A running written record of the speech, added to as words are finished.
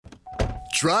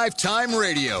Drive Time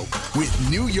Radio with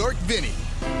New York Vinny.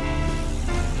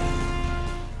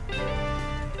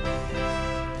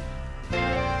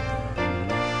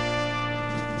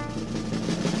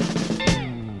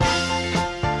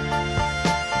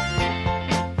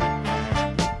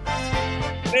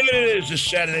 It is a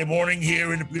Saturday morning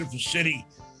here in the beautiful city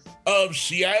of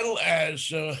Seattle,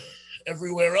 as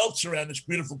everywhere else around this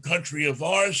beautiful country of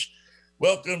ours.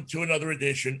 Welcome to another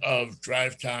edition of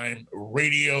Drive Time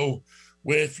Radio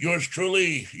with yours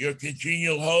truly, your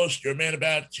congenial host, your man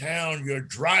about town, your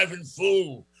driving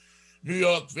fool, New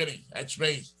York Vinny. That's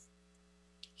me.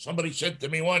 Somebody said to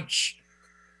me once,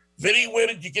 Vinny, where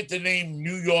did you get the name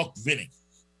New York Vinny?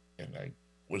 And I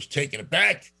was taken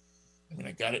aback. I mean,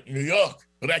 I got it in New York,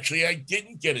 but actually I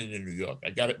didn't get it in New York.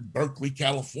 I got it in Berkeley,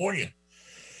 California,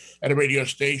 at a radio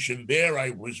station there.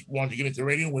 I wanted to get into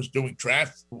radio,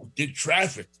 did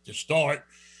traffic to start,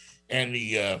 and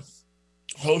the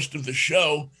host of the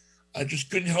show, I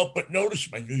just couldn't help but notice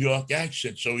my New York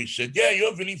accent. So he said, "Yeah,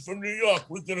 you're Vinny from New York.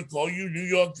 We're going to call you New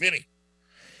York Vinny."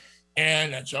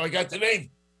 And that's how I got the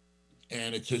name.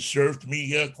 And it has served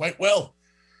me quite well.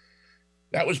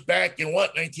 That was back in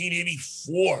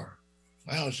 1984.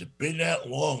 Wow, has it been that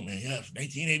long, man? Yeah,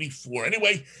 1984.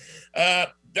 Anyway,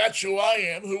 that's who I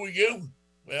am. Who are you?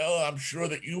 Well, I'm sure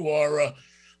that you are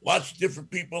lots of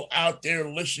different people out there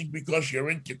listening because you're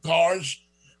into cars,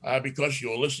 because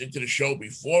you were listening to the show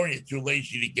before and you're too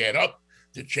lazy to get up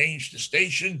to change the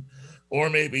station, or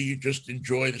maybe you just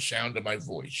enjoy the sound of my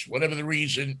voice. Whatever the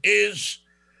reason is,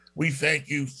 we thank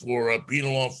you for being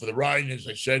along for the ride. And as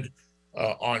I said,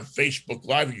 on Facebook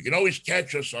Live, you can always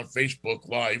catch us on Facebook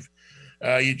Live.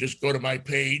 You just go to my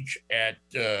page at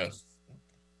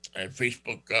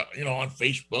Facebook, on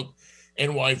Facebook,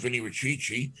 NY Vinny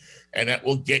Riccici, and that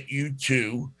will get you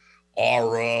to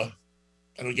our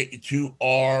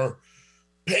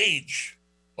page.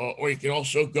 Or you can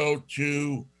also go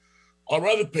to our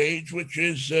other page, which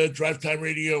is Drive Time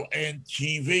Radio and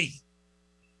TV,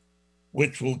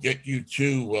 which will get you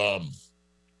to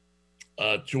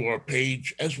our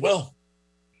page as well.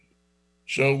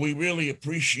 So we really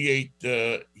appreciate,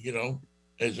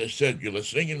 as I said, you're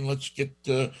listening, and let's get,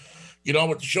 with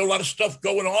the show. A lot of stuff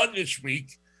going on this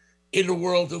week in the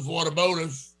world of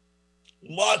automotive.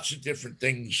 Lots of different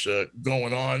things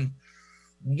going on.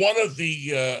 One of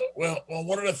the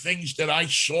things that I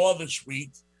saw this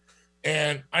week,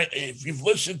 and if you've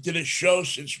listened to this show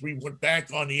since we went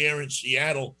back on the air in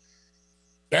Seattle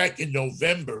back in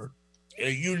November,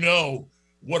 you know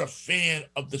what a fan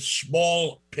of the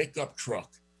small pickup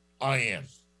truck I am.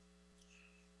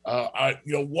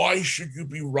 Why should you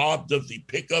be robbed of the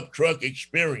pickup truck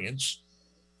experience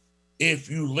if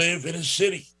you live in a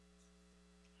city?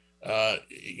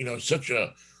 Such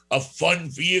a fun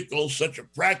vehicle, such a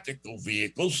practical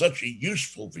vehicle, such a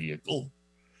useful vehicle,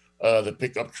 the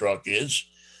pickup truck is.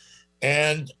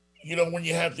 And, when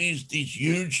you have these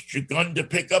huge Jugunda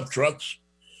pickup trucks,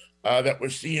 that we're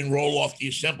seeing roll off the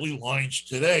assembly lines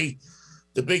today,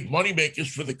 the big money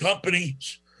makers for the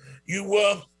companies, you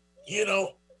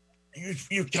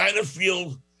kind of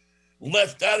feel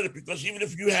left out of it, because even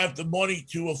if you have the money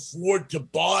to afford to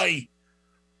buy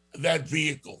that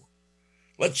vehicle,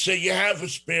 let's say you have a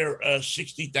spare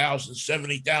 $60,000,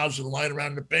 $70,000 lying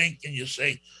around the bank, and you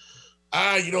say,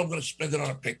 I'm going to spend it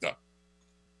on a pickup.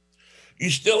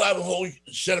 You still have a whole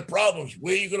set of problems.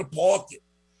 Where are you going to park it?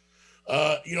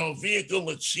 A vehicle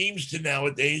that seems to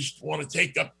nowadays want to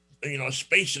take up, a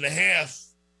space and a half.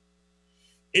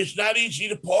 It's not easy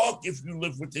to park if you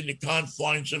live within the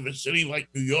confines of a city like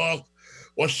New York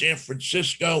or San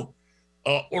Francisco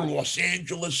or Los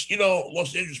Angeles.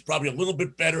 Los Angeles is probably a little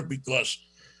bit better because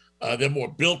they're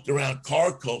more built around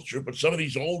car culture, but some of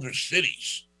these older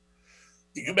cities,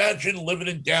 can you imagine living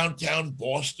in downtown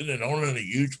Boston and owning a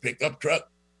huge pickup truck?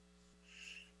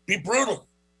 Be brutal.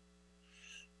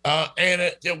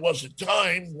 There was a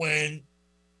time when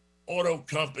auto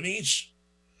companies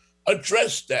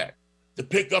addressed that. The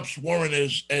pickups weren't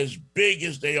as big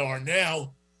as they are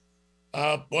now,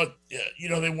 but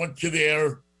they went to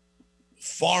their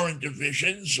foreign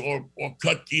divisions or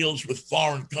cut deals with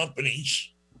foreign companies,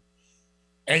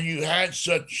 and you had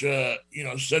such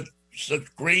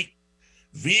great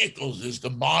vehicles as the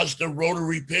Mazda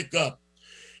rotary pickup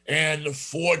and the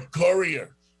Ford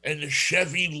Courier and the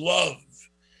Chevy Love.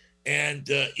 And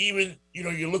even,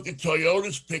 you look at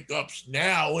Toyota's pickups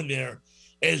now, and they're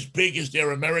as big as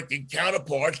their American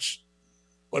counterparts.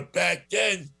 But back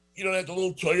then, they had the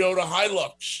little Toyota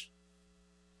Hilux.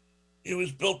 It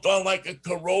was built on like a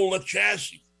Corolla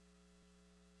chassis.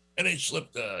 And they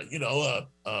slipped,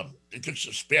 they took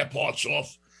some spare parts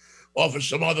off off of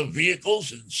some other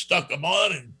vehicles and stuck them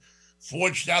on and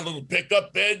forged out a little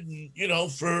pickup bed. And,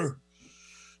 for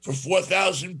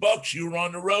 $4,000, you were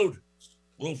on the road.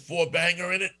 A little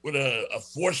four-banger in it with a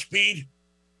 4-speed.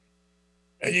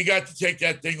 And you got to take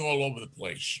that thing all over the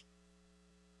place.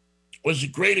 It was a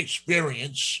great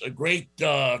experience, a great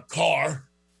car.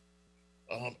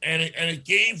 And it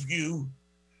gave you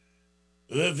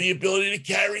the ability to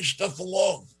carry stuff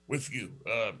along with you.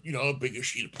 A bigger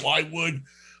sheet of plywood,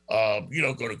 go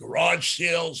to garage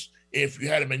sales. If you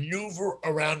had to maneuver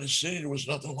around the city, there was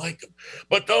nothing like them.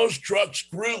 But those trucks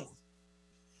grew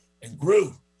and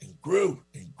grew and grew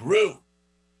and grew.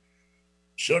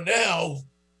 So now,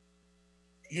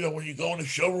 when you go in the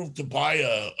showroom to buy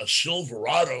a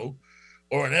Silverado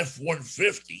or an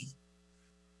F-150,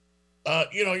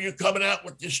 you're coming out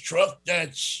with this truck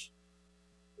that's,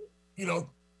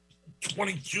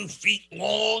 22 feet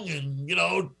long and,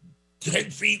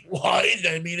 10 feet wide.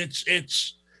 I mean,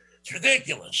 it's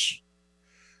ridiculous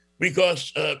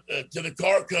because to the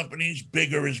car companies,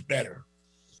 bigger is better.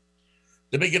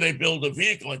 The bigger they build a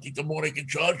vehicle, I think the more they can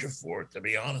charge you for it, to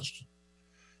be honest.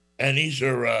 And these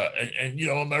are,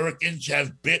 Americans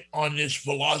have bit on this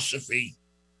philosophy,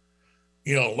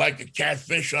 like a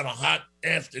catfish on a hot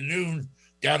afternoon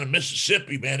down in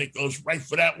Mississippi, man. It goes right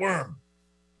for that worm.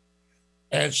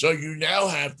 And so you now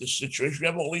have this situation.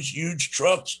 You have all these huge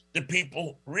trucks that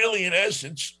people really, in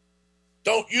essence,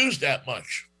 don't use that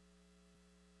much.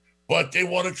 But they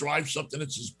want to drive something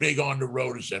that's as big on the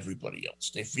road as everybody else.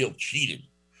 They feel cheated.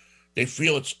 They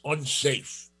feel it's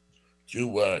unsafe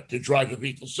to drive a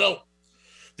vehicle. So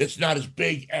that's not as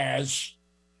big as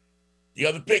the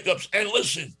other pickups. And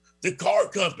listen, the car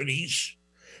companies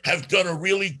have done a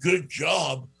really good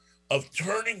job of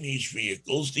turning these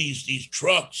vehicles, these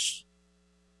trucks,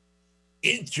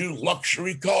 into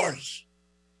luxury cars.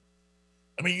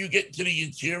 I mean, you get into the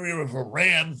interior of a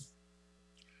Ram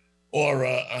or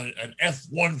an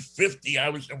F-150.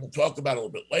 And we'll talk about it a little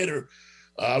bit later.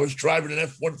 I was driving an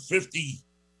F-150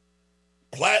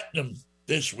 Platinum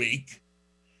this week.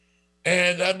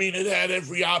 And I mean, it had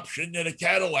every option that a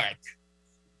Cadillac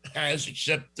has,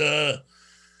 except, some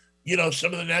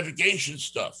of the navigation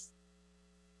stuff.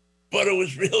 But it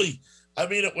was really,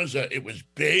 it was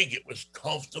big, it was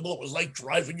comfortable. It was like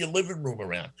driving your living room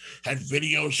around. Had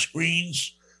video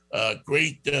screens,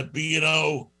 great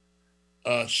B&O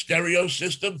stereo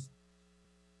system,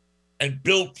 and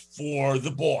built for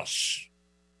the boss.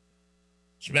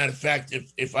 As a matter of fact,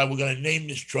 if I were going to name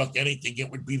this truck anything, it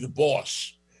would be the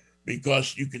Boss,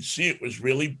 because you could see it was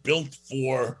really built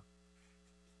for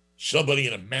somebody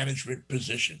in a management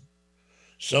position,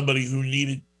 somebody who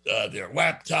needed their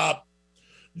laptop,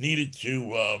 needed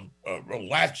to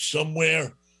relax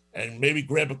somewhere and maybe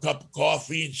grab a cup of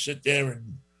coffee and sit there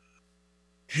and,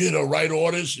 write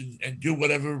orders and do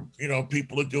whatever,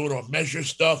 people are doing, or measure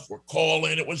stuff or call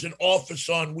in. It was an office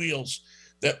on wheels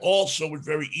that also would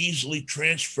very easily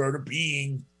transfer to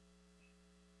being,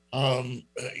 a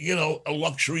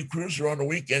luxury cruiser on the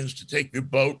weekends to take your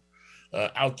boat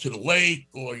out to the lake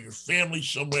or your family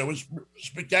somewhere. It was a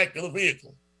spectacular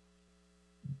vehicle.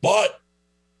 But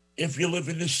if you live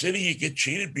in the city, you get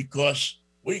cheated because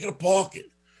where are you going to park it?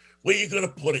 Where are you going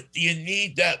to put it? Do you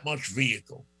need that much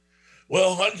vehicle?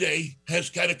 Well, Hyundai has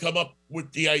kind of come up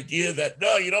with the idea that,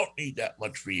 no, you don't need that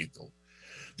much vehicle.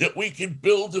 That we can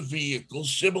build a vehicle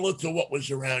similar to what was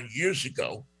around years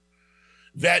ago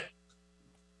that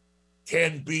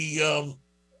can be,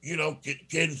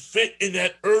 can fit in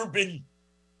that urban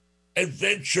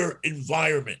adventure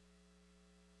environment.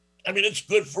 I mean, it's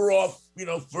good for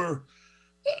people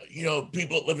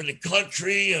that live in the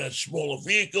country and a smaller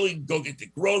vehicle. You can go get the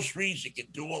groceries. You can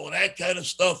do all of that kind of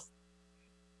stuff.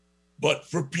 But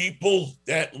for people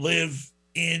that live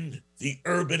in the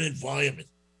urban environment,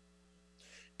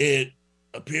 it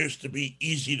appears to be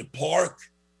easy to park.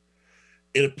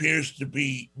 It appears to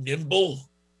be nimble.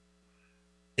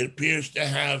 It appears to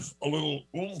have a little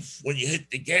oomph when you hit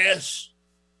the gas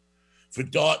for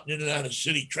darting in and out of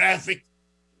city traffic.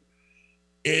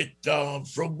 It,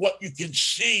 from what you can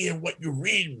see and what you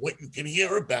read and what you can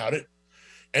hear about it,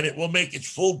 and it will make its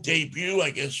full debut, I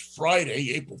guess,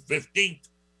 Friday, April 15th.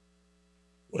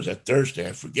 Was that Thursday?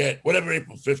 I forget. Whatever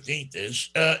April 15th is.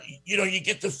 You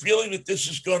get the feeling that this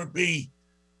is going to be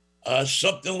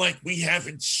something like we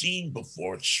haven't seen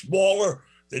before. It's smaller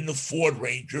than the Ford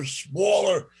Ranger,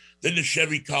 smaller than the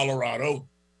Chevy Colorado.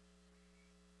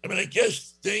 I mean, I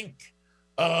guess think,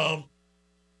 the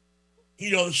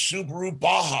Subaru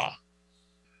Baja,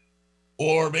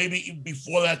 or maybe even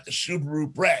before that, the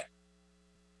Subaru Brett.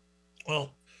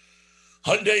 Well,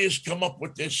 Hyundai has come up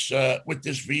with this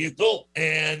vehicle,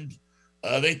 and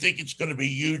They think it's going to be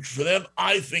huge for them.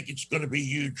 I think it's going to be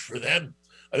huge for them.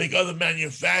 I think other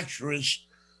manufacturers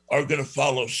are going to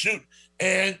follow suit.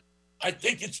 And I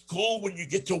think it's cool when you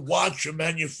get to watch a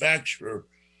manufacturer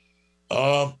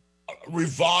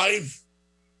revive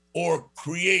or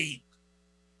create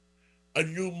a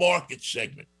new market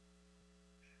segment.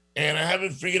 And I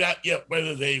haven't figured out yet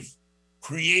whether they've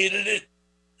created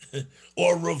it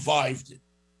or revived it.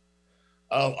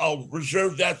 I'll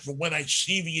reserve that for when I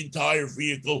see the entire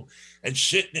vehicle and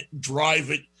sit in it and drive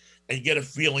it and get a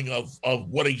feeling of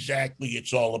what exactly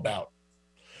it's all about.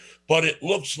 But it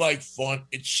looks like fun.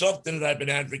 It's something that I've been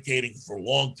advocating for a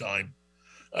long time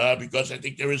because I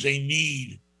think there is a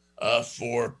need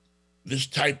for this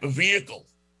type of vehicle.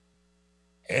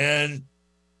 And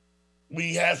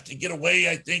we have to get away,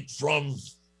 I think, from,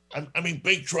 I mean,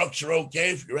 big trucks are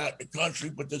okay if you're out in the country,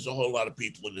 but there's a whole lot of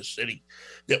people in the city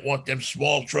that want them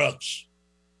small trucks.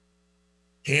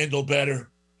 Handle better,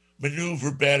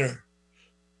 maneuver better,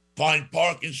 find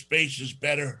parking spaces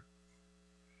better,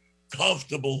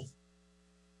 comfortable,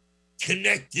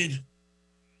 connected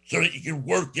so that you can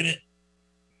work in it,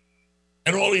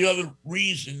 and all the other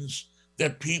reasons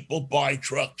that people buy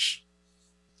trucks.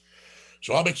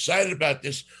 So I'm excited about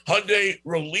this. Hyundai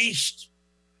released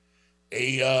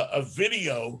a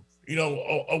video,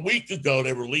 a week ago.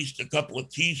 They released a couple of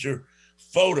teaser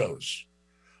photos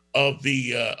of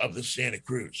the Santa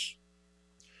Cruz.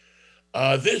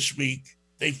 This week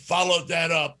they followed that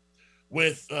up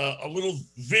with a little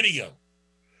video.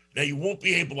 Now you won't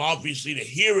be able, obviously, to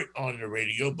hear it on the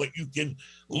radio, but you can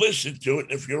listen to it.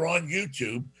 And if you're on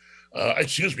YouTube,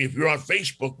 if you're on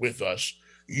Facebook with us,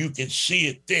 you can see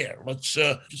it there. Let's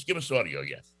just give us audio,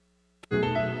 yeah.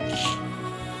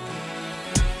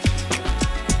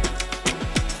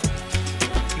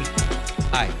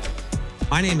 Hi,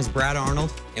 my name is Brad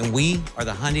Arnold, and we are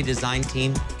the Hyundai Design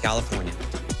Team of California.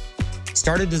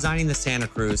 Started designing the Santa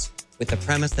Cruz with the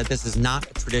premise that this is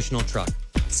not a traditional truck.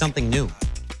 It's something new.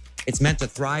 It's meant to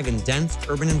thrive in dense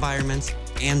urban environments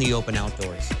and the open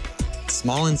outdoors.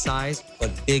 Small in size,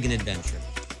 but big in adventure.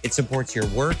 It supports your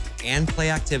work and play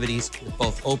activities with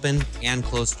both open and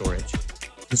closed storage.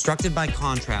 Constructed by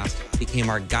contrast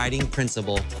became our guiding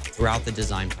principle throughout the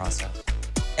design process.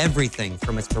 Everything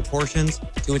from its proportions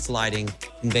to its lighting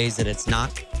conveys that it's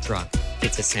not a truck,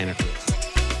 it's a Santa Cruz.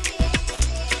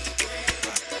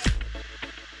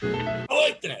 I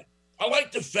like that. I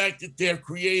like the fact that they're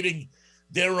creating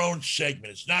their own segment.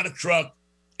 It's not a truck,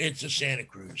 it's a Santa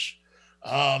Cruz.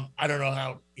 I don't know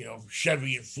how,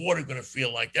 Chevy and Ford are going to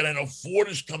feel like that. I know Ford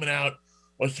is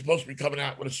was supposed to be coming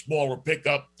out with a smaller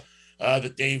pickup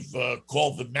that they've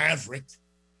called the Maverick.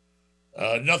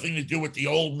 Nothing to do with the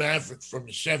old Maverick from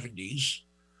the 70s.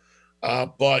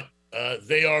 But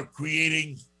they are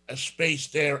creating a space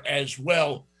there as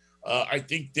well. I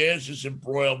think theirs is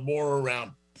embroiled more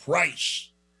around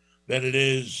price than it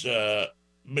is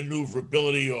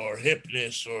maneuverability or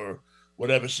hipness or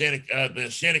whatever. The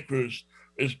Santa Cruz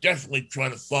is definitely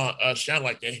trying to sound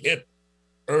like a hip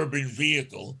urban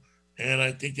vehicle, and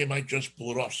I think they might just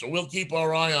pull it off. So we'll keep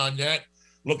our eye on that.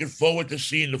 Looking forward to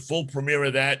seeing the full premiere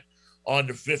of that on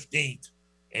the 15th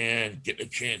and getting a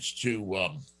chance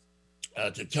to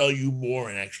tell you more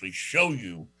and actually show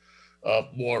you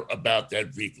more about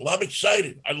that vehicle. I'm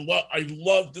excited. I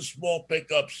love the small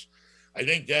pickups. I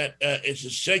think that it's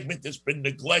a segment that's been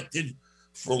neglected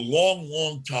for a long,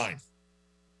 long time.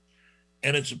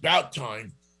 And it's about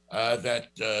time that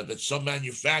some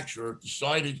manufacturer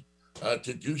decided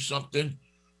to do something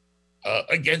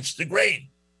against the grain.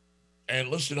 And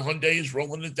listen, Hyundai is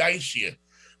rolling the dice here.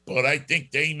 But I think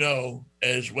they know,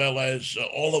 as well as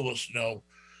all of us know,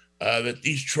 that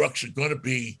these trucks are going to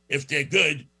be, if they're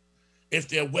good, if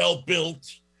they're well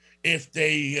built, if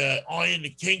they iron the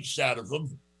kinks out of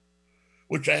them,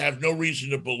 which I have no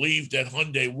reason to believe that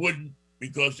Hyundai wouldn't,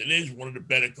 because it is one of the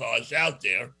better cars out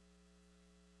there,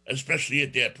 especially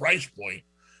at their price point.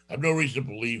 I have no reason to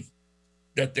believe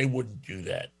that they wouldn't do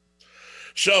that.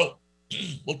 So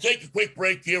we'll take a quick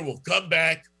break here. We'll come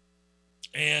back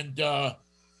and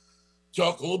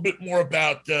talk a little bit more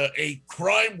about a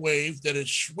crime wave that is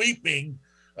sweeping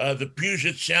the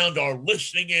Puget Sound, our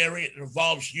listening area. It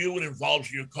involves you, it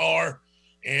involves your car,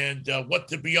 and what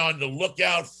to be on the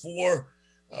lookout for.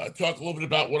 Talk a little bit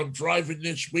about what I'm driving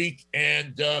this week,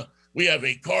 and we have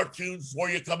a cartoon for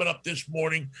you coming up this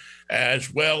morning,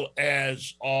 as well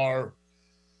as our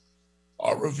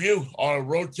review, our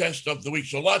road test of the week.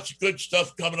 So lots of good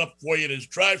stuff coming up for you. It is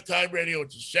Drive Time Radio.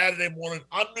 It's a Saturday morning.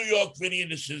 I'm New York Vinny,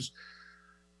 and this is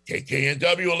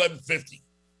KKNW 1150.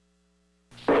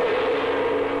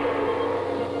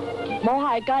 冇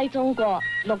鞋街中國，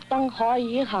綠燈可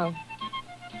以行，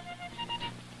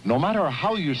 No matter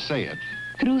how you say it,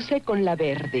 Cruce con la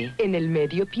verde, en el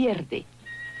medio pierde.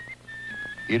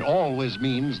 it always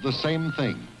means the same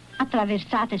thing.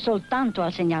 Attraversate soltanto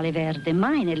al segnale verde,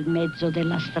 mai nel mezzo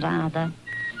della strada.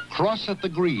 Cross at the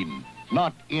green,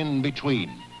 not in between.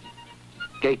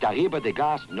 Geht da über de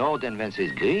Gas, nur denn wenn es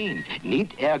ist grün,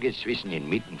 nicht ergens zwischen den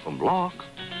Mitten vom Block.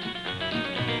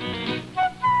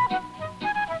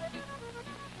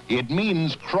 It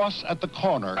means cross at the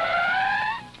corner,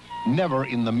 never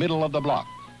in the middle of the block.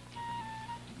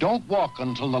 Don't walk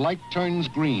until the light turns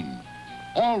green.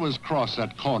 Always cross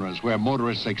at corners where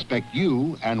motorists expect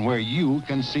you and where you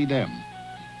can see them.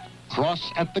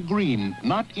 Cross at the green,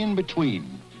 not in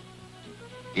between.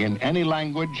 In any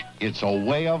language, it's a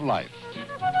way of life.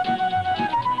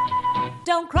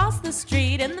 Don't cross the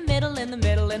street in the middle, in the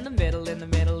middle, in the middle, in the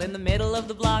middle, in the middle of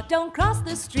the block. Don't cross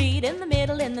the street in the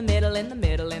middle, in the middle, in the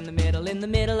middle, in the middle, in the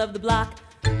middle of the block.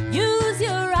 Use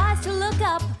your eyes to look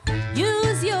up,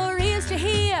 use your ears to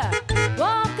hear.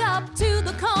 Walk up to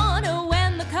the corner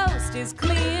when the coast is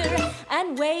clear.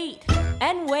 And wait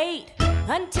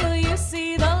until you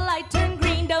see the light turn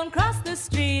green. Don't cross the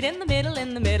street in the middle,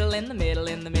 in the middle, in the middle,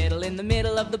 in the middle, in the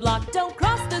middle of the block. Don't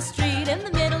cross the street in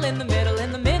the middle, in the middle,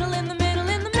 in the middle, in the middle,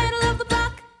 in the middle of the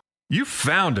block. You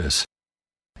found us.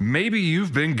 Maybe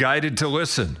you've been guided to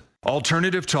listen.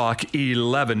 Alternative Talk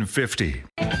 1150.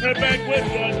 We're back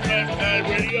with you on Drive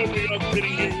Radio. We're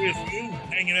sitting here with you,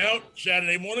 hanging out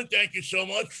Saturday morning. Thank you so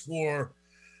much for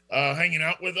hanging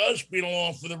out with us, being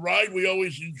along for the ride. We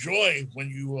always enjoy when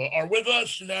you are with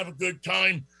us and have a good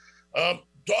time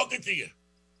talking to you.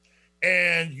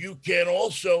 And you can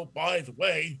also, by the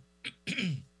way,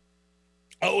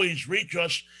 always reach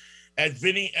us at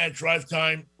Vinny at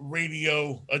Drivetime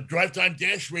Radio,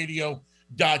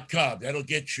 drivetime-radio.com. That'll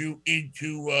get you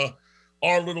into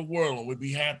our little world. And we'd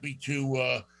be happy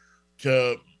to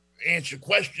answer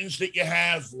questions that you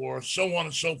have, or so on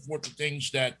and so forth, the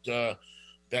things that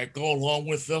that go along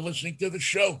with listening to the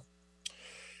show.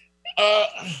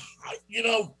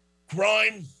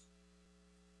 Crime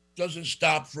doesn't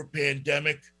stop for a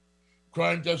pandemic.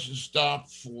 Crime doesn't stop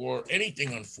for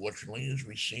anything, unfortunately, as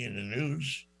we see in the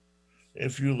news.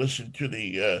 If you listen to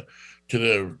the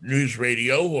news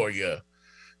radio, or you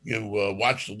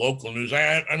watch the local news,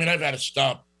 I mean, I've had to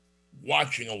stop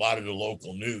watching a lot of the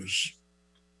local news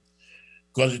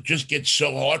because it just gets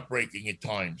so heartbreaking at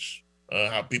times.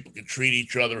 How people can treat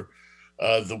each other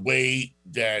the way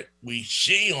that we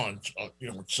see on,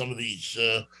 with some of these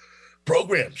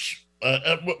programs,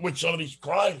 with some of these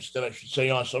crimes that I should say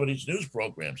on some of these news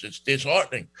programs. It's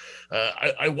disheartening.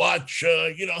 I watch,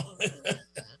 I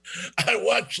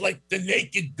watched like The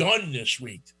Naked Gun this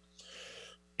week.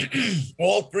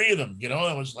 All three of them,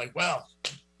 I was like, wow,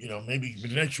 maybe the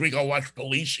next week I'll watch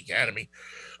Police Academy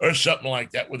or something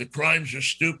like that, where the crimes are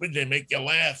stupid, they make you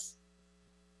laugh.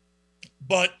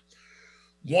 But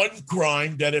one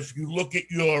crime that if you look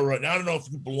at your, I don't know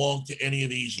if you belong to any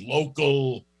of these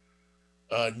local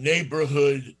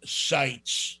neighborhood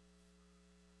sites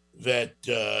that,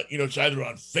 it's either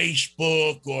on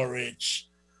Facebook or it's,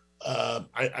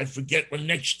 I forget what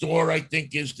Nextdoor, I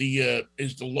think is the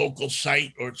local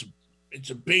site, or it's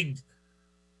a big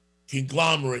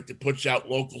conglomerate that puts out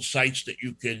local sites that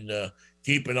you can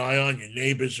keep an eye on. Your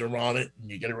neighbors are on it,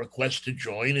 and you get a request to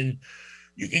join, and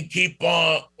you can keep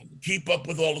up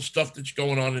with all the stuff that's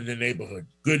going on in the neighborhood,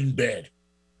 good and bad.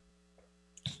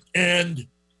 And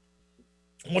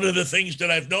one of the things that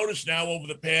I've noticed now over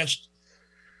the past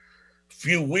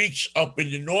few weeks up in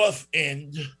the north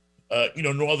end,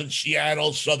 northern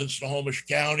Seattle, southern Snohomish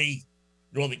County,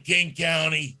 northern King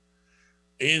County,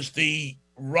 is the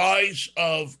rise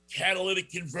of catalytic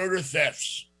converter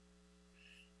thefts.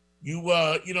 You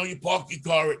park your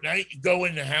car at night, you go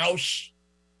in the house,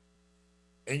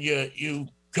 and you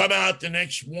come out the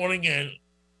next morning and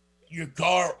your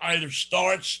car either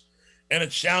starts and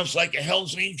it sounds like a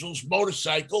Hells Angels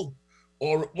motorcycle,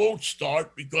 or it won't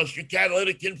start because your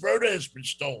catalytic converter has been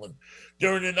stolen.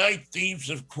 During the night, thieves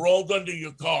have crawled under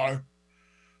your car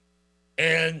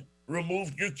and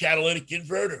removed your catalytic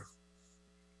converter.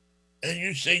 And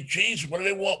you say, geez, what do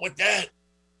they want with that?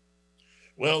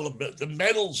 Well, the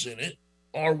metals in it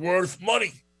are worth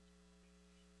money.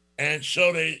 And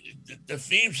so the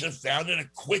thieves have found that a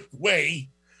quick way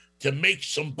to make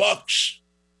some bucks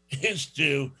is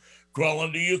to crawl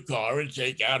under your car and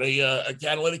take out a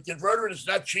catalytic converter. And it's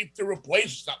not cheap to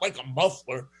replace. It's not like a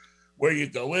muffler where you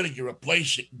go in and you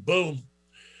replace it and boom.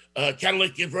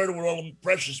 Catalytic converter with all the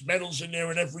precious metals in there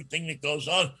and everything that goes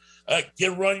on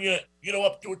can run you,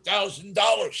 up to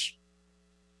 $1,000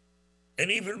 and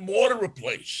even more to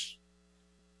replace.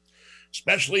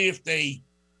 Especially if they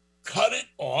cut it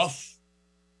off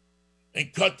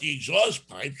and cut the exhaust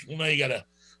pipes. Well, now you got a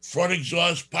front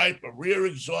exhaust pipe, a rear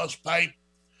exhaust pipe,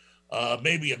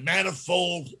 maybe a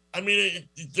manifold. I mean,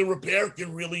 the repair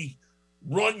can really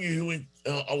run you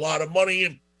a lot of money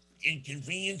and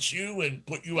inconvenience you and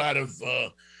put you out of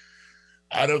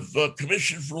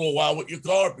commission for a while with your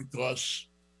car, because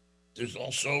there's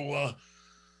also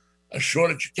a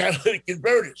shortage of catalytic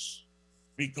converters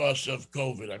because of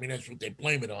COVID. I mean, that's what they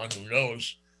blame it on. Who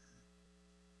knows?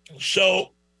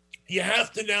 So you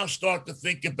have to now start to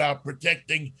think about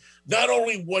protecting not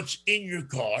only what's in your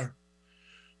car,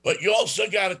 but you also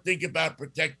got to think about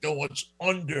protecting what's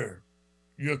under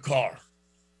your car.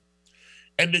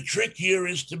 And the trick here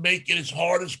is to make it as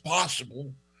hard as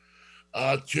possible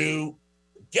to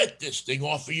get this thing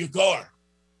off of your car.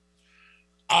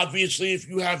 Obviously, if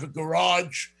you have a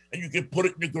garage and you can put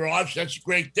it in the garage, that's a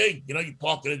great thing. You know, you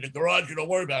park it in the garage, you don't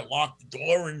worry about it. Lock the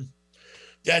door and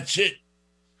that's it.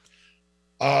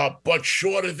 But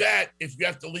short of that, if you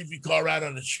have to leave your car out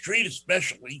on the street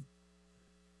especially,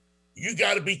 you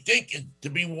got to be thinking to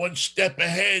be one step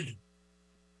ahead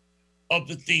of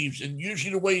the thieves. And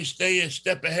usually the way you stay a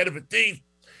step ahead of a thief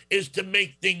is to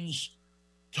make things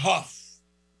tough,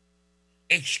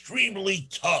 extremely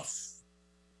tough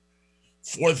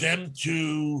for them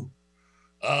to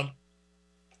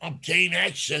obtain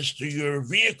access to your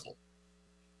vehicle.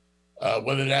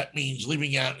 Whether that means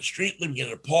leaving out in the street, living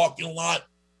in a parking lot,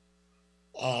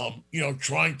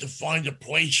 trying to find a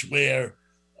place where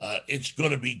it's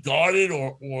going to be guarded,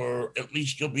 or at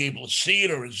least you'll be able to see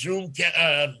it, or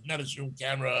not a zoom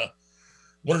camera,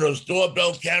 one of those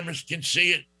doorbell cameras can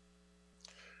see it.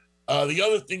 The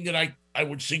other thing that I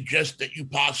would suggest that you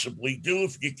possibly do,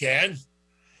 if you can,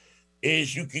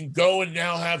 is you can go and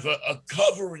now have a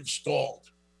cover installed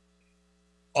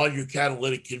on your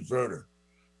catalytic converter,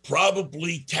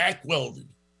 probably tack welded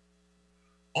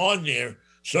on there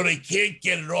so they can't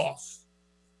get it off.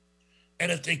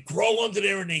 And if they crawl under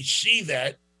there and they see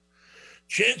that,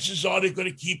 chances are they're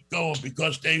going to keep going,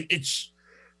 because it's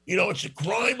a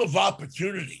crime of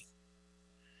opportunity.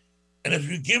 And if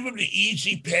you give them the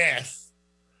easy path,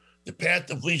 the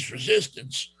path of least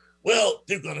resistance, well,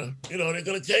 they're going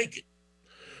to take it.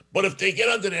 But if they get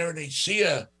under there and they see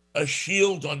a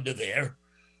shield under there,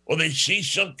 or they see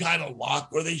some kind of lock,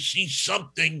 or they see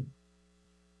something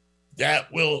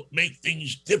that will make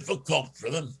things difficult for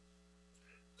them,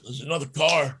 there's another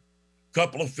car a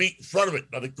couple of feet in front of it,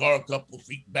 another car a couple of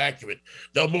feet back of it,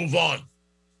 they'll move on,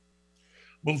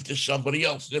 move to somebody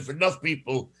else. And if enough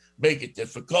people make it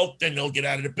difficult, then they'll get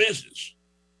out of the business.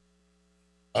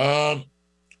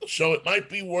 So it might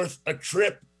be worth a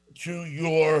trip to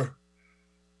your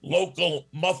local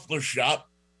muffler shop,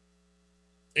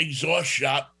 exhaust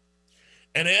shop,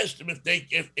 and ask them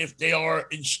if they are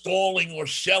installing or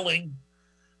selling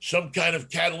some kind of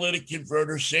catalytic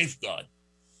converter safeguard.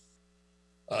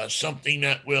 Something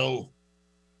that will,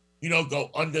 go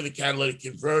under the catalytic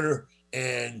converter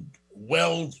and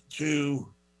weld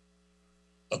to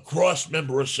a cross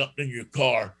member or something in your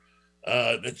car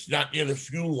that's not near the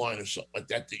fuel line or something like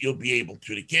that you'll be able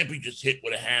to. It can't be just hit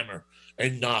with a hammer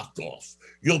and knocked off.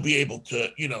 You'll be able to,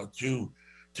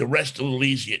 to rest a little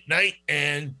easy at night.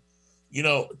 And,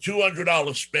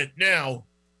 $200 spent now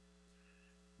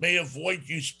may avoid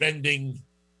you spending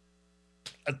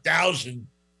 $1,000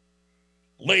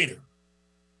 later,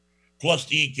 plus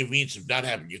the inconvenience of not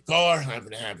having your car,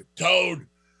 having to have it towed,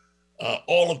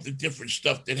 all of the different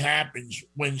stuff that happens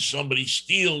when somebody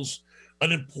steals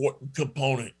an important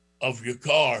component of your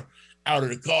car out of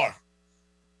the car.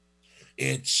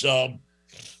 It's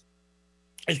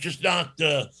just not,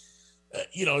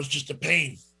 it's just a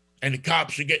pain. And the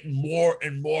cops are getting more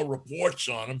and more reports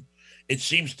on them. It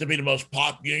seems to be the most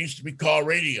popular. It used to be car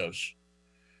radios.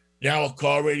 Now a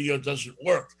car radio doesn't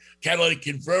work. Catalytic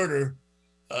converter,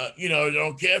 they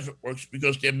don't care if it works,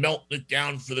 because they're melting it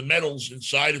down for the metals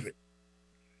inside of it.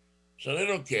 So they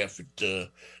don't care if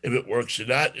it works or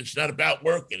not. It's not about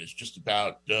working. It's just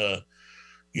about, grabbing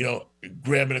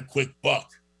a quick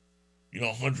buck,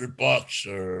 $100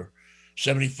 or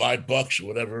 $75 or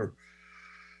whatever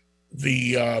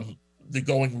the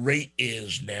going rate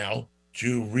is now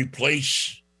to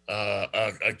replace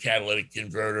a catalytic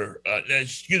converter.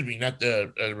 Not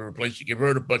to replace the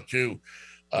converter, but to,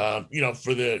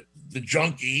 for the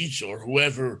junkies or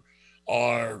whoever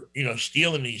are,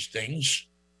 stealing these things,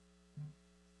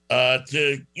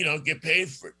 to, get paid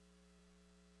for it.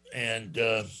 And,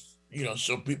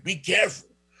 so be careful.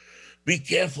 Be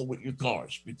careful with your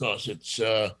cars, because it's,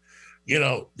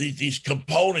 these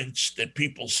components that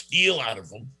people steal out of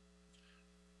them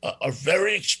are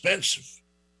very expensive.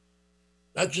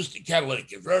 not just the catalytic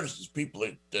converters. There's people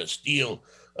that steal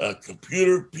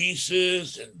computer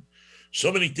pieces and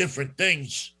so many different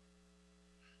things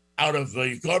out of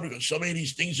your car because so many of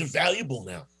these things are valuable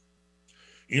now.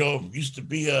 Used to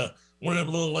be one of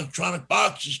them little electronic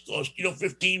boxes cost,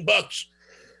 $15.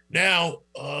 Now,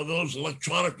 those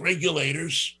electronic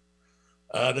regulators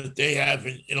that they have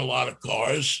in a lot of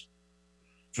cars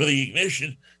for the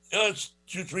ignition, it's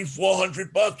 $200, $300,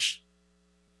 $400.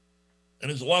 And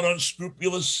there's a lot of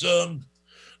unscrupulous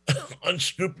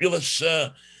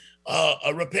a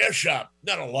repair shop.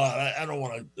 Not a lot. I don't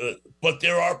want to, but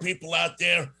there are people out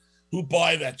there who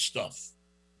buy that stuff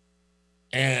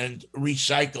and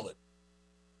recycle it.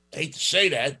 I hate to say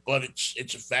that, but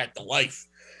it's a fact of life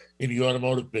in the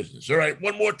automotive business. All right,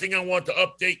 one more thing I want to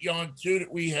update you on too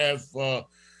that we have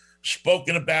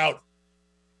spoken about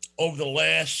over the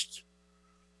last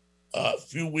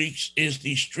few weeks is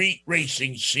the street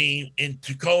racing scene in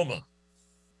Tacoma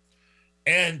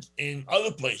and in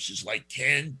other places like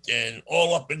Kent and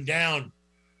all up and down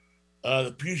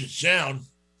the Puget Sound.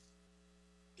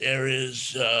 There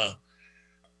is, there's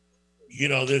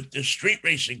street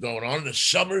racing going on. The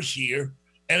summer's here,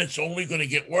 and it's only going to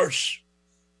get worse.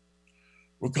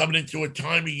 We're coming into a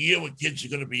time of year when kids are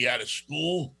going to be out of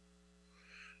school,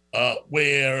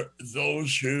 where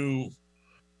those who,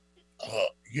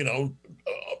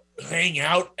 hang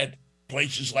out at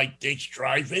places like Dick's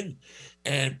Drive-In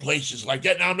and places like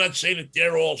that. Now, I'm not saying that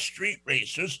they're all street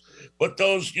racers, but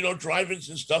those, drive-ins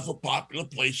and stuff are popular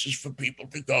places for people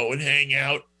to go and hang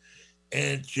out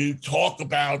and to talk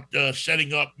about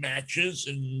setting up matches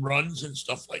and runs and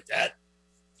stuff like that.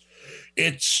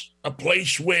 It's a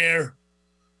place where,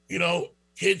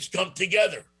 kids come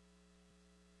together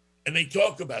and they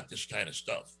talk about this kind of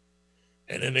stuff.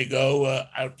 And then they go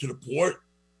out to the port,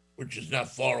 which is not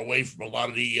far away from a lot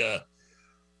of the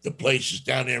places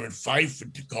down there in Fife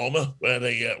and Tacoma where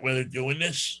they're doing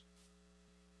this.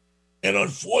 And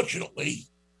unfortunately,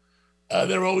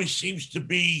 there always seems to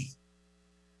be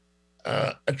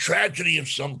a tragedy of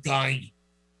some kind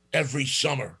every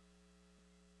summer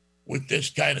with this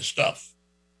kind of stuff.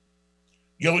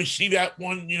 You always see that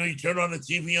one, you turn on the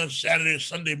TV on Saturday or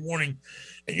Sunday morning,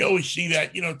 and you always see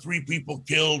that, 3 people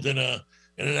killed in an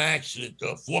accident,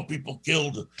 4 people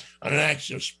killed on an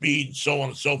accident of speed, and so on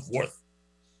and so forth.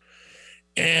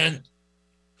 And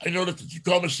I know that the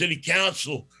Tacoma City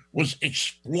Council was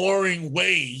exploring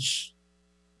ways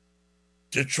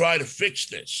to try to fix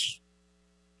this.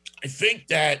 I think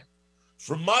that,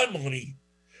 for my money,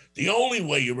 the only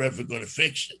way you're ever going to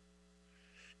fix it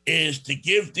is to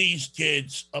give these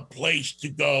kids a place to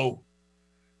go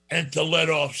and to let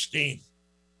off steam.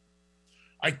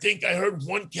 I think I heard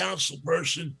one council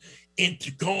person in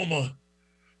Tacoma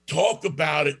talk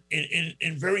about it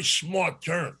in very smart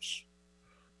terms.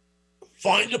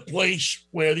 Find a place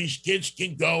where these kids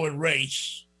can go and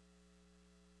race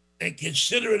and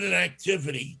consider it an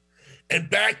activity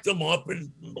and back them up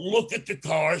and look at the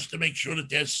cars to make sure that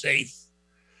they're safe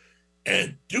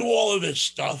and do all of this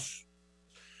stuff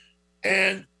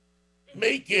and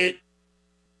make it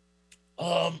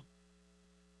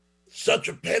such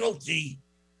a penalty,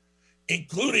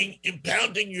 including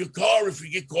impounding your car if you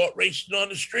get caught racing on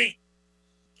the street.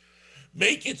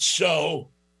 Make it so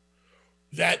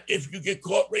that if you get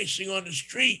caught racing on the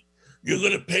street, you're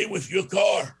going to pay with your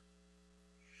car.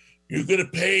 You're going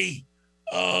to pay,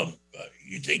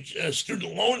 you think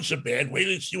student loans are bad, wait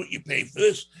and see what you pay for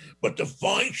this. But the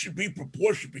fine should be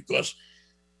proportionate because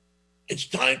it's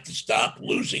time to stop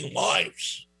losing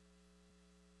lives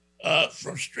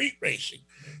from street racing.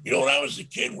 When I was a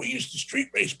kid, we used to street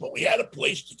race, but we had a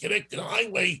place to connect to the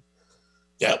highway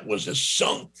that was a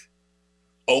sunk,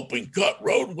 open-cut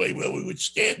roadway where we would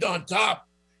stand on top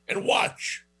and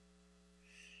watch.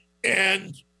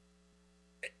 And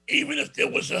even if there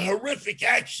was a horrific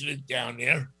accident down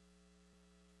there,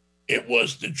 it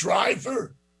was the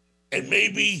driver and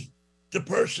maybe the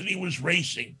person he was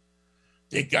racing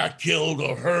that got killed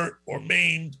or hurt or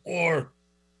maimed or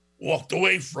walked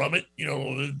away from it,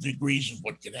 the degrees of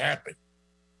what can happen.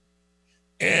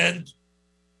 And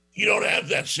you don't have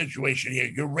that situation here.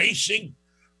 You're racing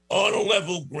on a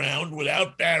level ground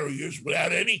without barriers,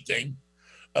 without anything,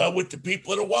 with the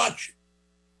people that are watching.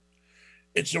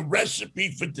 It's a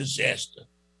recipe for disaster.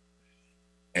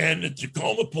 And the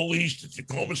Tacoma Police, the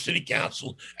Tacoma City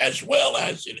Council, as well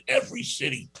as in every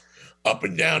city up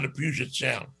and down the Puget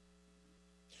Sound,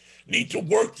 need to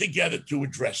work together to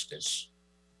address this.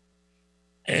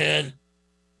 And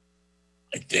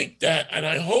I think that, and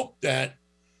I hope that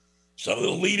some of the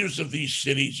leaders of these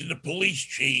cities and the police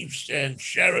chiefs and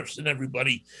sheriffs and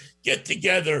everybody get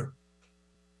together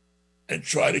and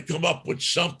try to come up with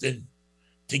something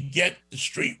to get the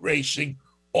street racing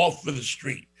off of the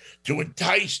street, to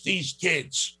entice these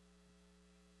kids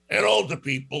and older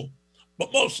people,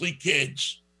 but mostly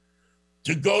kids,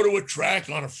 to go to a track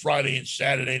on a Friday and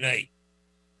Saturday night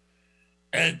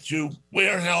and to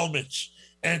wear helmets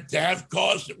and to have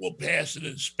cars that will pass an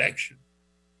inspection.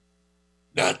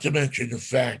 Not to mention the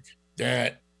fact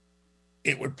that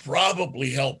it would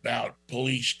probably help out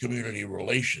police community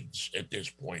relations at this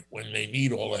point when they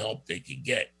need all the help they can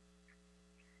get.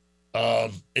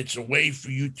 It's a way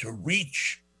for you to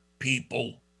reach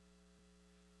people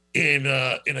in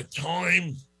a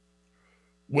time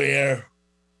where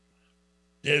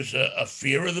there's a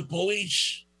fear of the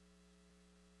police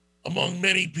among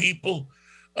many people.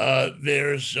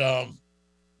 There's, and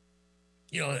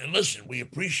listen, we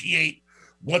appreciate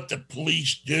what the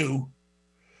police do,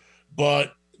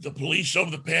 but the police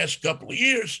over the past couple of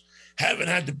years haven't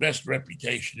had the best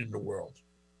reputation in the world.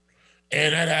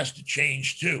 And that has to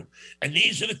change too. And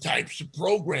these are the types of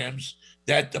programs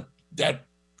that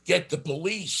get the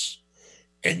police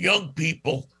and young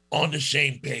people on the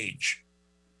same page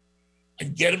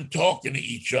and get them talking to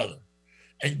each other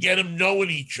and get them knowing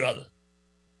each other.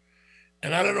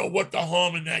 And I don't know what the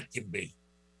harm in that can be.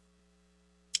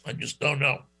 I just don't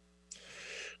know.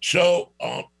 So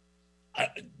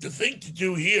the thing to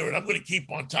do here, and I'm going to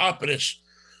keep on top of this,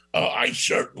 I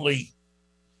certainly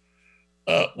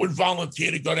would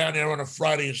volunteer to go down there on a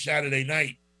Friday or Saturday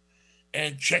night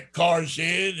and check cars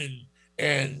in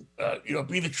and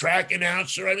be the track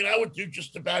announcer. I mean, I would do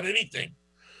just about anything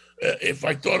if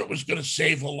I thought it was going to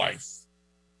save a life.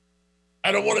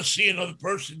 I don't want to see another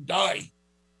person die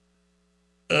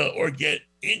or get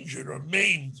injured or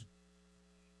maimed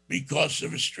because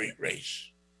of a street race,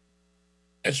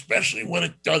 especially when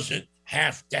it doesn't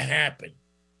have to happen,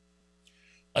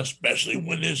 especially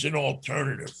when there's an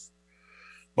alternative.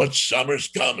 But summer's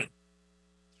coming.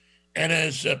 And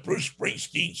as Bruce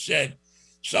Springsteen said,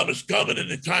 summer's coming and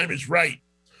the time is right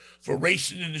for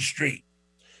racing in the street.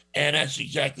 And that's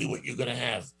exactly what you're going to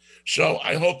have. So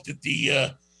I hope that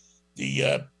the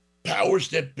powers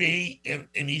that be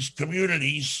in these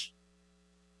communities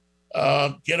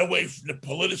get away from the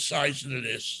politicizing of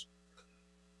this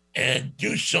and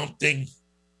do something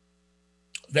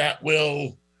that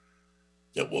will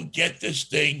get this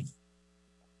thing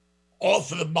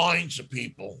off of the minds of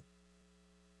people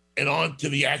and onto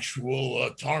the actual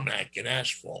tarmac and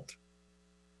asphalt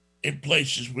in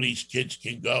places where these kids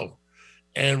can go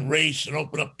and race and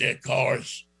open up their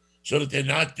cars so that they're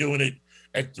not doing it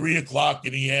at 3:00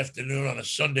 in the afternoon on a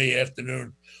Sunday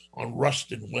afternoon on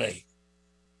Ruston Way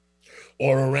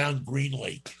or around Green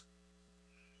Lake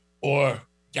or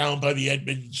down by the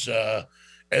Edmonds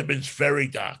Ferry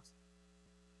Dock.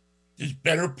 There's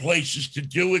better places to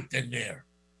do it than there.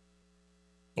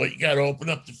 But you got to open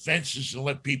up the fences and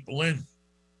let people in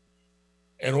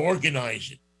and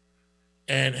organize it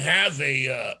and have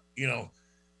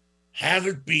have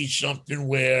it be something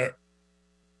where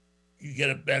you get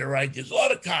a better idea. There's a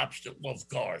lot of cops that love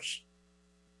cars.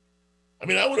 I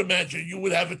mean, I would imagine you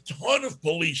would have a ton of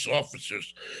police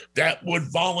officers that would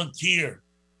volunteer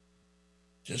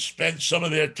to spend some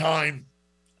of their time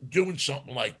doing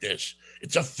something like this.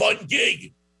 It's a fun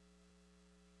gig.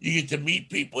 You get to meet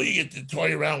people. You get to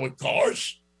toy around with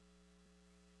cars.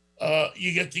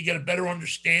 You get to get a better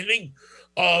understanding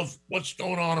of what's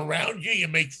going on around you. You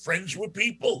make friends with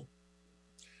people.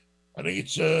 I think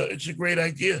it's a great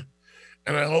idea,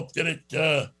 and I hope that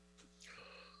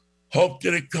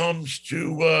it comes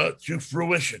to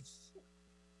fruition.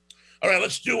 All right,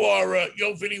 let's do our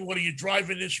Yo Vinny, what are you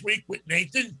driving this week with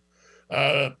Nathan?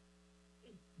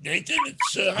 Nathan,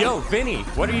 it's Yo Vinny,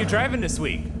 what are you driving this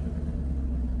week?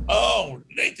 Oh,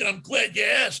 Nathan, I'm glad you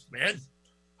asked, man.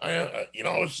 I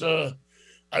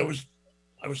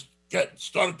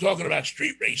started talking about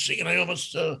street racing, and I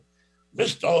almost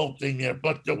missed the whole thing there.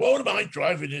 But what am I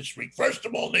driving this week? First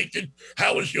of all, Nathan,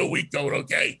 how is your week going?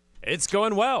 Okay, it's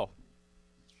going well.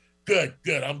 Good.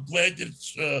 I'm glad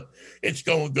that it's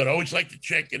going good. I always like to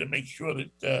check in and make sure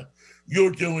that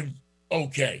you're doing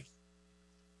okay.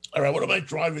 All right, what am I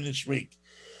driving this week?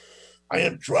 I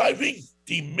am driving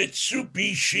the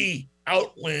Mitsubishi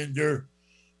Outlander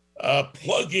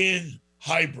plug-in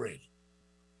hybrid.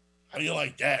 How do you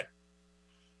like that?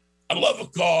 I love a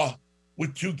car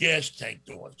with two gas tank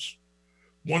doors,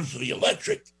 one for the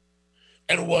electric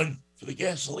and one for the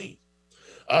gasoline.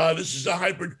 This is a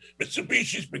hybrid.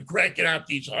 Mitsubishi's been cranking out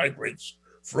these hybrids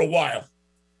for a while.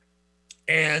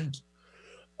 And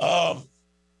I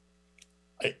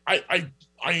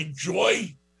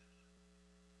enjoy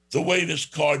the way this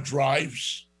car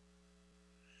drives.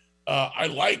 I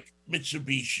like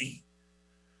Mitsubishi.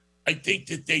 I think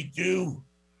that they do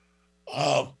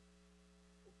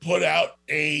put out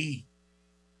a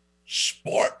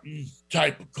Spartan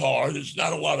type of car. There's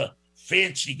not a lot of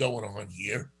fancy going on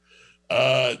here.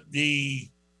 They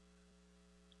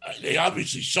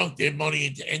obviously sunk their money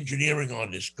into engineering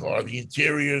on this car. The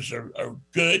interiors are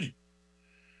good,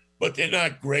 but they're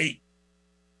not great.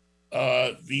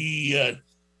 There's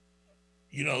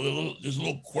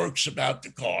little quirks about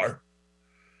the car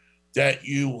that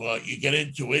you get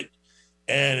into it,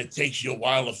 and it takes you a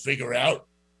while to figure out.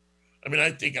 I mean,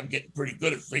 I think I'm getting pretty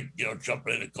good at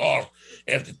jumping in a car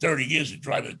after 30 years of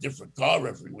driving a different car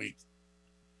every week.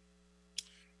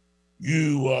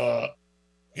 You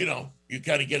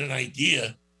kind of get an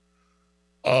idea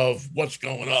of what's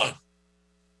going on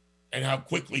and how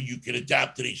quickly you can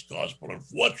adapt to these cars. But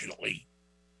unfortunately,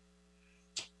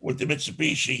 with the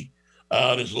Mitsubishi,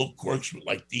 there's little quirks with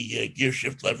like the gear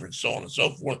shift lever and so on and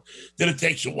so forth that it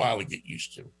takes a while to get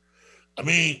used to. I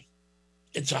mean,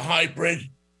 it's a hybrid.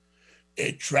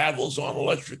 It travels on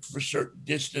electric for a certain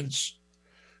distance.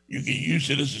 You can use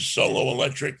it as a solo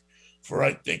electric for,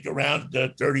 I think, around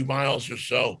 30 miles or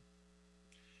so.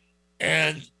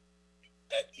 And,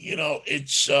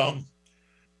 it's a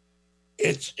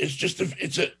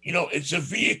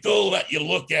vehicle that you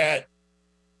look at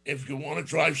if you want to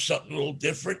drive something a little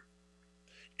different.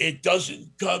 It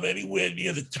doesn't come anywhere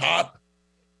near the top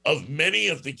of many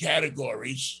of the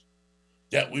categories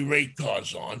that we rate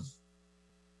cars on.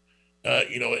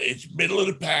 It's middle of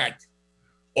the pack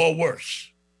or worse.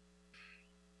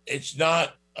 It's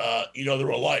not, the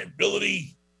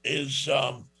reliability is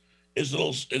a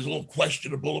little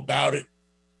questionable about it.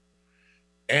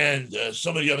 And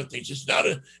some of the other things, it's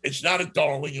not a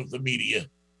darling of the media,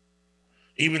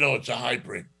 even though it's a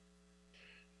hybrid.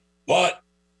 But,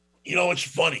 it's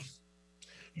funny.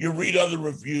 You read other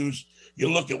reviews,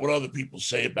 you look at what other people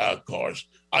say about cars.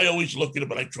 I always look at them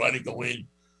and I try to go in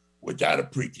without a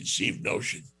preconceived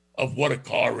notion of what a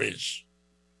car is,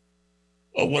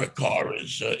 or what a car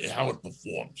is, how it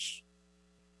performs.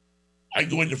 I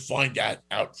go in to find that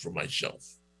out for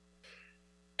myself.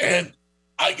 And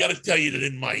I got to tell you that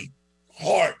in my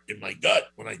heart, in my gut,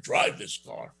 when I drive this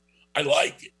car, I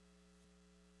like it.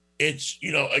 It's,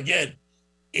 again,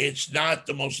 it's not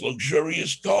the most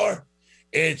luxurious car.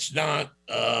 It's not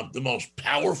the most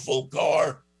powerful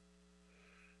car.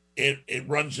 It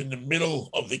runs in the middle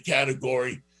of the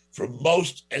category for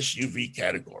most SUV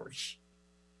categories.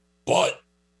 But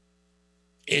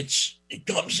it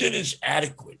comes in as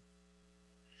adequate.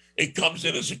 It comes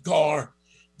in as a car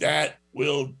that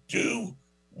will do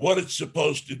what it's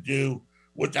supposed to do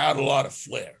without a lot of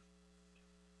flair.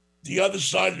 The other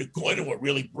side of the coin, and what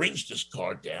really brings this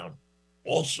car down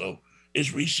also,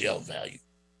 is resale value.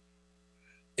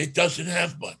 It doesn't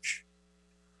have much.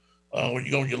 When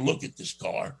you go and you look at this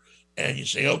car and you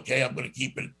say, okay, I'm going to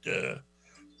keep it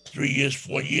 3 years,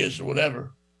 4 years, or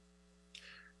whatever,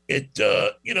 it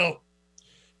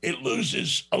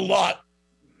loses a lot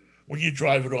when you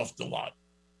drive it off the lot.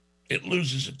 It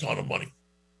loses a ton of money.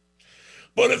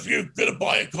 But if you're going to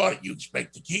buy a car that you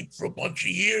expect to keep for a bunch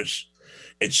of years,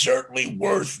 it's certainly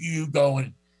worth you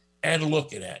going and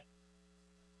looking at.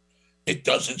 It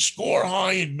doesn't score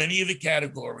high in many of the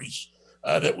categories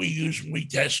that we use when we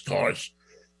test cars.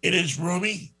 It is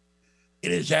roomy.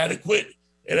 It is adequate.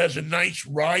 It has a nice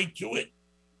ride to it.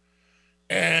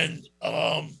 And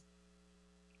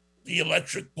the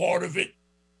electric part of it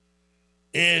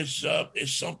is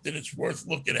something that's worth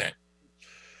looking at.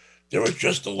 There are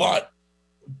just a lot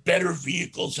better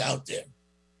vehicles out there.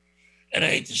 And I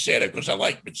hate to say that because I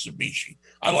like Mitsubishi.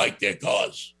 I like their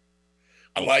cars.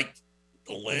 I like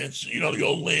the Lancer, the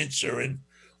old Lancer and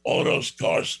all those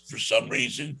cars. For some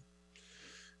reason,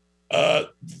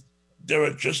 there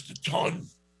are just a ton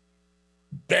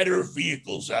better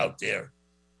vehicles out there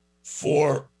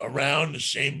for around the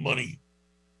same money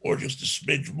or just a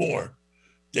smidge more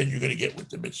than you're going to get with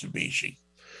the Mitsubishi.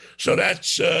 So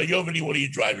that's, Vinny, what are you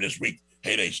driving this week?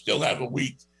 Hey, they still have a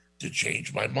week to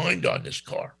change my mind on this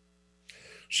car.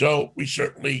 So we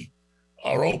certainly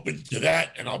are open to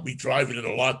that, and I'll be driving it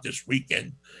a lot this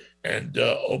weekend. And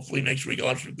hopefully next week I'll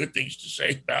have some good things to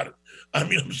say about it. I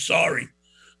mean, I'm sorry,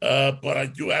 but I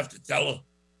do have to tell her,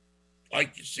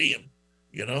 like you see him,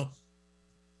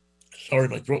 Sorry,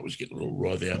 my throat was getting a little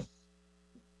raw there.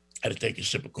 I had to take a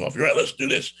sip of coffee. All right, let's do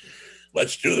this.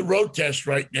 Let's do the road test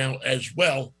right now as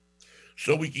well,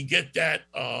 so we can get that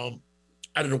out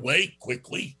of the way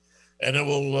quickly, and then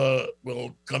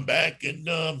we'll come back and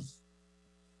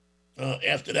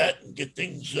after that and get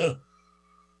things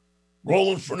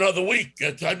rolling for another week.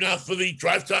 Time now for the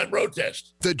Drive Time Road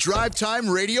Test. The Drive Time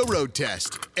Radio Road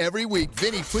Test. Every week,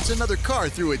 Vinny puts another car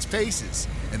through its paces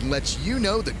and lets you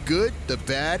know the good, the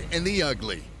bad, and the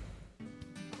ugly.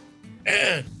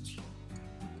 And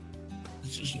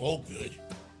this is all good.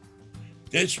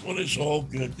 This one is all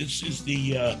good. This is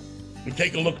the, we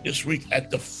take a look this week at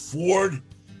the Ford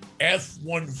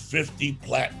F-150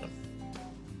 Platinum.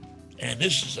 And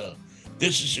this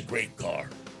is a great car.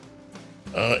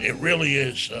 It really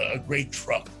is a great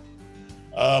truck.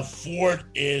 Ford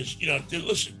is,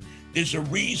 listen, there's a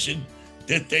reason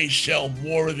that they sell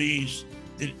more of these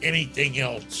than anything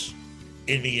else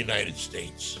in the United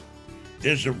States.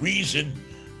 There's a reason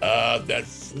that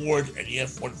Ford and the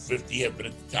F-150 have been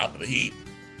at the top of the heap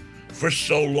for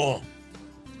so long.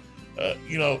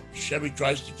 Chevy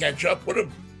tries to catch up with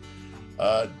them.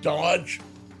 Dodge,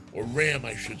 or Ram,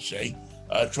 I should say,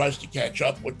 tries to catch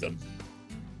up with them.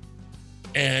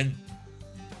 And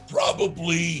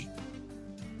probably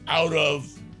out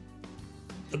of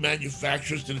the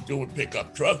manufacturers that are doing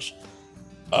pickup trucks,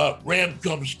 Ram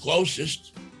comes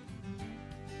closest.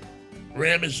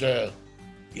 Ram is a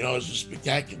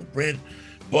spectacular brand.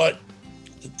 But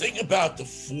the thing about the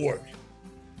Ford,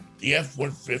 the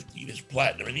F-150, this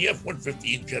Platinum, and the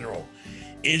F-150 in general,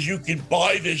 is you can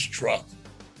buy this truck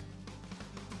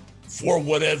for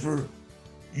whatever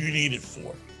you need it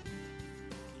for.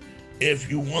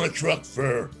 If you want a truck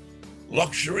for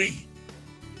luxury,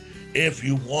 if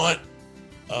you want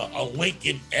a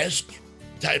Lincoln-esque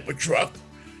type of truck,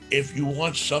 if you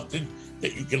want something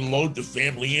that you can load the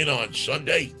family in on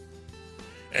Sunday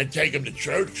and take them to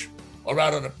church or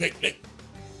out on a picnic,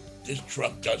 this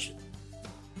truck does it.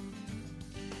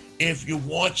 If you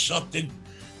want something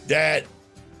that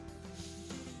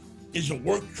is a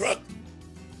work truck,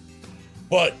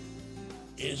 but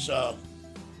is a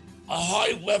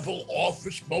high-level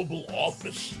office, mobile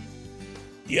office,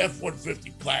 the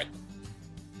F-150 Platinum,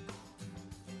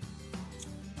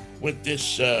 with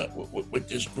this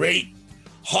great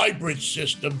hybrid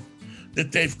system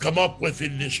that they've come up with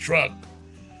in this truck,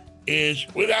 is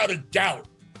without a doubt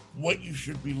what you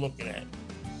should be looking at.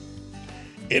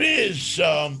 It is.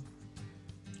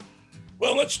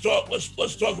 Well, let's talk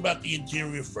about the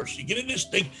interior first. You get in this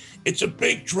thing; it's a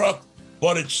big truck,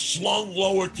 but it's slung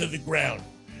lower to the ground.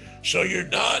 So you're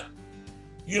not,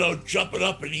 jumping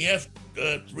up in the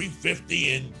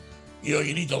F-350 and,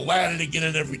 you need the ladder to get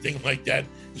in, everything like that.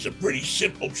 It's a pretty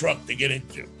simple truck to get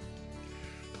into.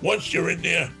 Once you're in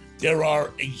there, there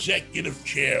are executive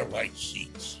chair-like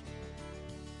seats.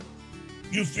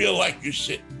 You feel like you're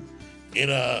sitting in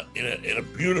a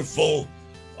beautiful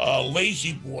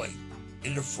lazy boy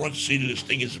in the front seat of this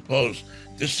thing, as opposed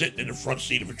to sitting in the front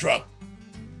seat of a truck.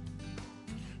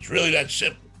 It's really that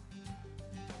simple.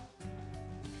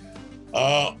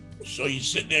 So you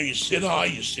sit there, you sit high,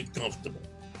 you sit comfortable.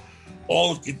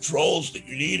 All the controls that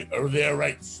you need are there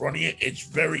right in front of you. It's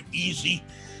very easy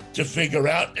to figure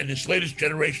out. And this latest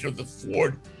generation of the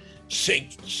Ford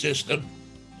Sync system,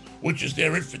 which is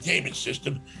their infotainment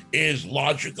system, is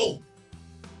logical,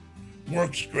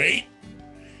 works great,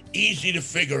 easy to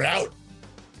figure out,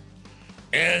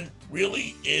 and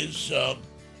really is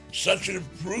such an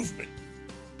improvement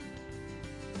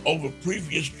over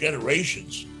previous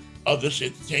generations of this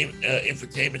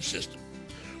infotainment system.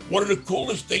 One of the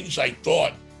coolest things I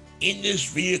thought in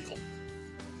this vehicle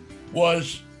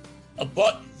was a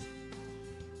button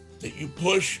that you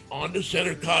push on the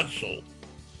center console.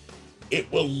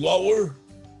 It will lower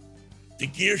the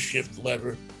gear shift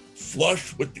lever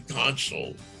flush with the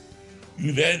console.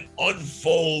 You then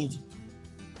unfold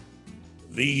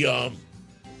the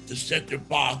center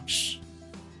box,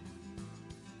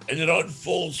 and it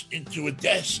unfolds into a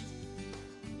desk.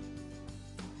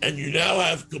 And you now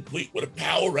have, complete with a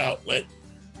power outlet,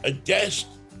 a desk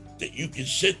that you can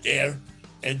sit there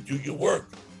and do your work.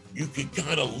 You can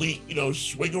kind of lean,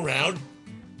 swing around,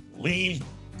 lean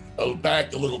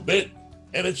back a little bit,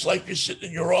 and it's like you're sitting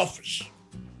in your office.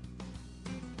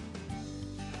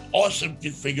 Awesome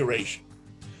configuration.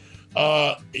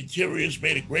 Interior is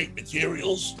made of great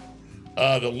materials.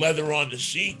 The leather on the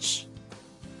seats,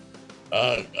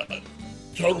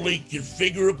 totally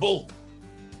configurable.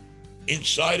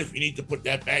 Inside, if you need to put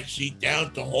that back seat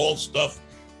down to haul stuff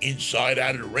inside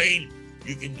out of the rain,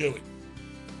 you can do it.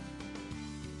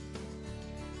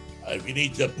 If you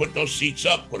need to put those seats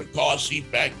up, put a car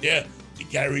seat back there to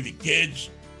carry the kids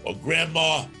or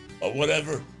grandma or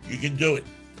whatever, you can do it.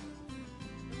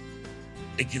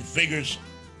 It configures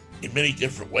in many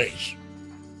different ways.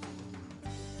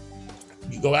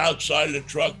 You go outside of the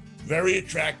truck, very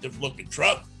attractive looking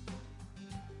truck.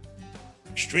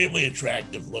 Extremely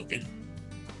attractive looking.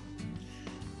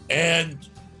 and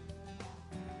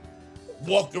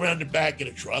walk around the back of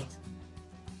the truck,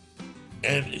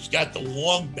 and it's got the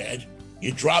long bed.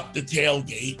 You drop the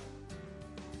tailgate.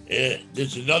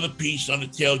 There's another piece on the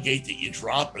tailgate that you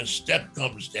drop, and a step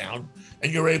comes down,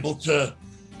 and you're able to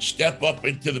step up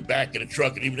into the back of the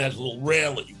truck. It even has a little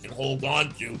rail that you can hold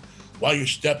on to while you're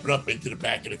stepping up into the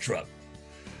back of the truck.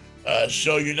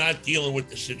 So you're not dealing with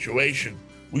the situation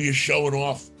where you're showing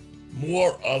off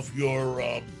more of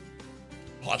your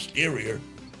posterior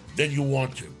than you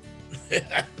want to. It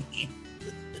happens.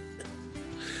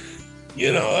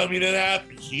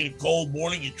 You get a cold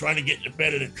morning, you're trying to get in the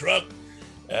bed of the truck,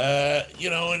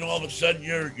 and all of a sudden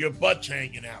your butt's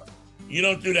hanging out. You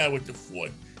don't do that with the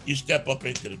Ford. You step up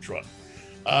into the truck.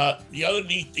 The other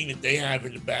neat thing that they have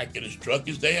in the back of this truck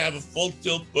is they have a full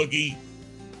tilt boogie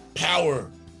power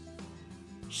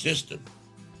system.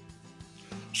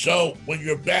 So when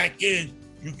you're back in,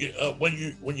 you can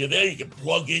when you're there, you can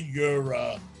plug in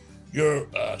your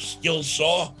skill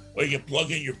saw, or you can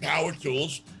plug in your power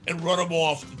tools and run them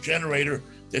off the generator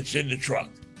that's in the truck.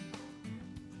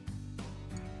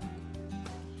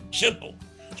 Simple,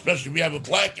 especially if you have a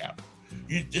blackout.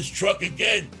 This truck,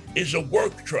 again, is a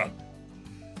work truck.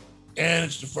 And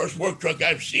it's the first work truck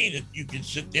I've seen that you can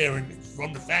sit there and,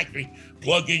 from the factory,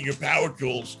 plug in your power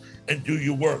tools and do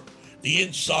your work. The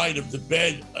inside of the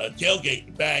bed, tailgate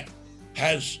in the back,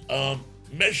 has a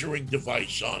measuring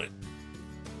device on it.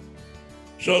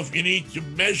 So if you need to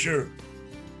measure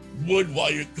wood while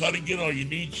you're cutting it, or you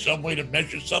need some way to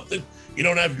measure something, you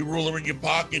don't have your ruler in your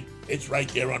pocket, it's right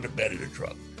there on the bed of the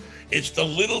truck. It's the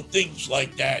little things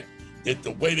like that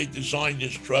the way they designed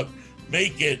this truck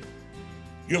make it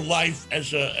your life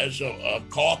as a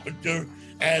carpenter,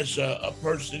 as a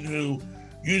person who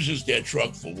uses their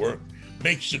truck for work,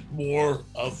 makes it more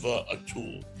of a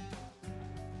tool.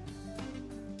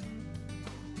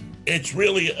 It's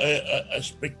really a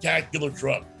spectacular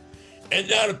truck. And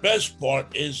now the best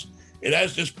part is it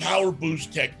has this power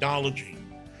boost technology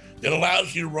that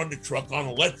allows you to run the truck on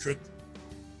electric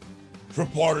for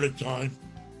part of the time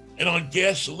and on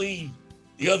gasoline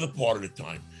the other part of the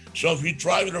time. So if you're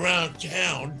driving around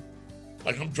town,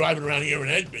 like I'm driving around here in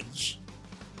Edmonds,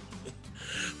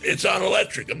 it's on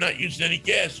electric. I'm not using any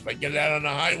gas. If I get out on the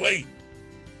highway,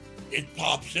 it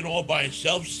pops in all by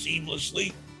itself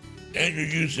seamlessly, and you're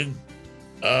using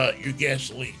your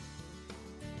gasoline.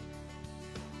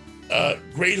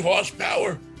 Great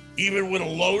horsepower, even with a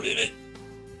load in it.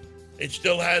 It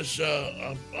still has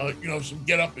some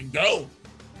get up and go,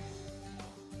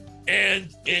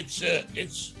 and it's a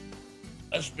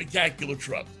spectacular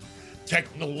truck,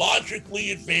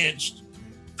 technologically advanced,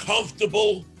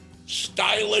 comfortable,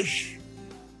 stylish,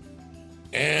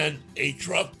 and a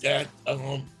truck that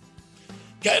kind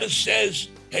of says,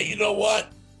 "Hey, you know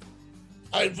what?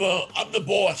 I'm the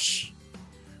boss.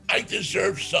 I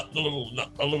deserve something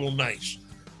a little nice."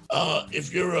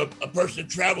 If you're a person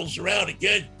that travels around,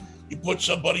 again, you put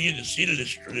somebody in the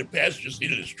passenger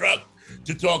seat of this truck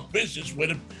to talk business with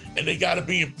them, and they got to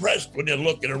be impressed when they're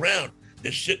looking around.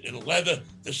 They're sitting in leather.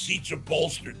 The seats are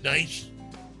bolstered nice.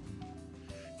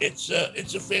 It's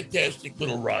a fantastic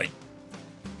little ride.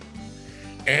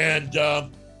 And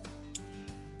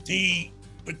the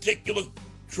particular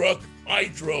truck I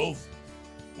drove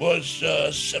was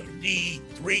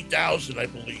 73,000, I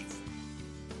believe.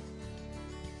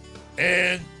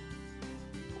 And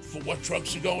for what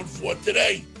trucks are going for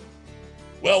today,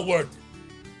 well worth it.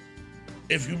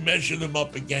 If you measure them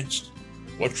up against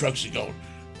what trucks are going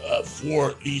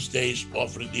for these days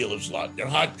off of the dealer's lot. They're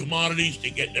hot commodities.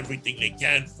 They're getting everything they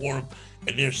can for them,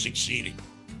 and they're succeeding.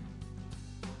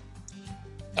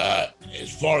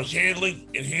 As far as handling,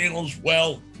 it handles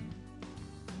well.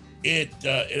 It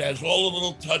has all the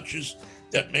little touches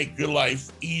that make your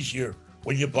life easier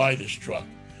when you buy this truck.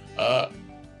 I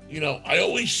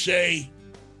always say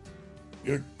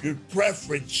your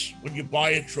preference when you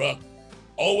buy a truck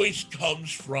always comes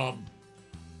from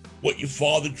what your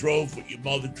father drove, what your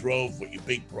mother drove, what your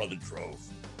big brother drove.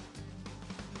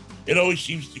 It always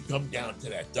seems to come down to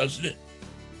that, doesn't it?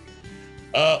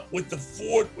 With the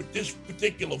Ford, with this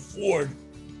particular Ford,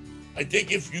 I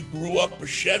think if you grew up a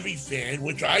Chevy fan,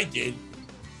 which I did,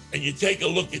 and you take a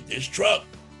look at this truck,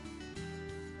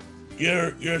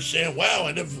 you're saying, "Wow,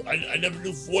 I never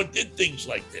knew Ford did things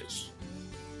like this."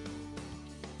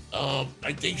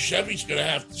 I think Chevy's going to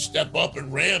have to step up,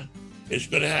 and Ram is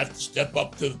going to have to step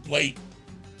up to the plate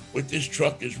with this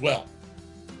truck as well,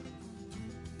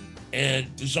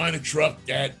 and design a truck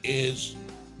that is,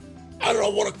 I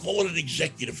don't want to call it an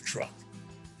executive truck.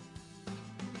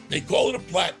 They call it a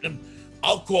platinum.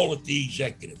 I'll call it the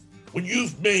executive. When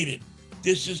you've made it,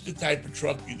 this is the type of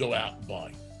truck you go out and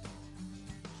buy.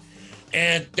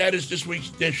 And that is this week's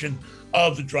edition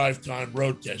of the Drive Time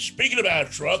Road Test. Speaking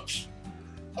about trucks,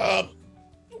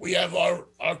 we have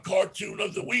our cartoon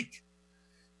of the week.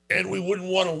 And we wouldn't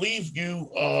want to leave you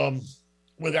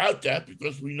without that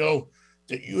because we know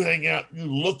that you hang out, you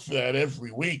look for that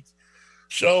every week.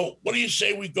 So what do you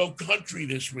say we go country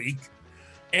this week?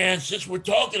 And since we're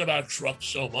talking about trucks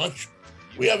so much,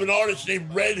 we have an artist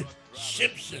named Red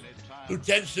Simpson who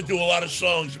tends to do a lot of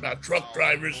songs about truck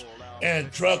drivers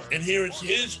and truck. And here is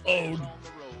his ode.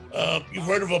 You've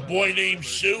heard of A Boy Named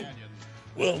Sue?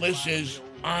 Well, this is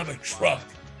On a Truck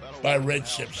by Red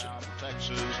Simpson.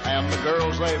 Texas and the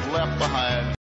girls they've left behind.